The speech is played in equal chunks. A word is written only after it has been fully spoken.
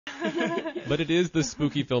But it is the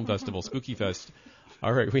Spooky Film Festival, Spookyfest.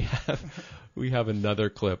 All right, we have another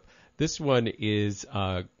clip. This one is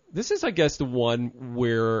I guess, the one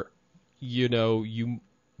where, you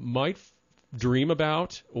might dream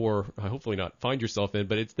about, or hopefully not find yourself in,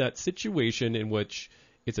 but it's that situation in which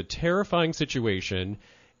it's a terrifying situation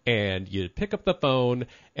and you pick up the phone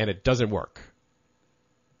and it doesn't work.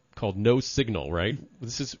 Called No Signal, right?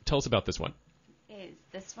 Tell us about this one.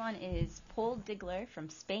 This one is Paul Digler from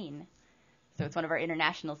Spain. So it's one of our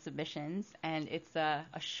international submissions, and it's a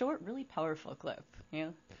short, really powerful clip.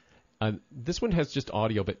 This one has just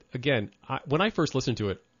audio, but again, when I first listened to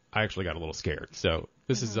it, I actually got a little scared. So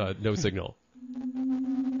this is No Signal.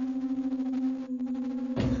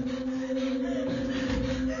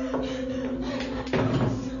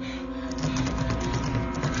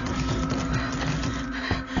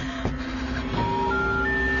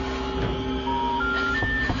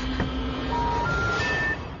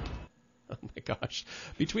 Gosh,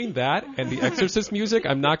 between that and the Exorcist music,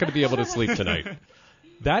 I'm not going to be able to sleep tonight.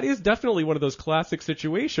 That is definitely one of those classic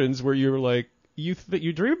situations where you're like, you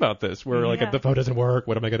dream about this, where like, if the phone doesn't work,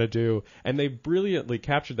 what am I going to do? And they brilliantly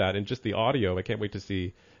captured that in just the audio. I can't wait to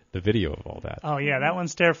see the video of all that. Oh yeah, that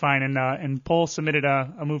one's terrifying. And Paul submitted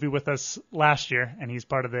a movie with us last year, and he's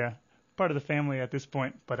part of the family at this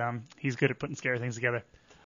point. But he's good at putting scary things together.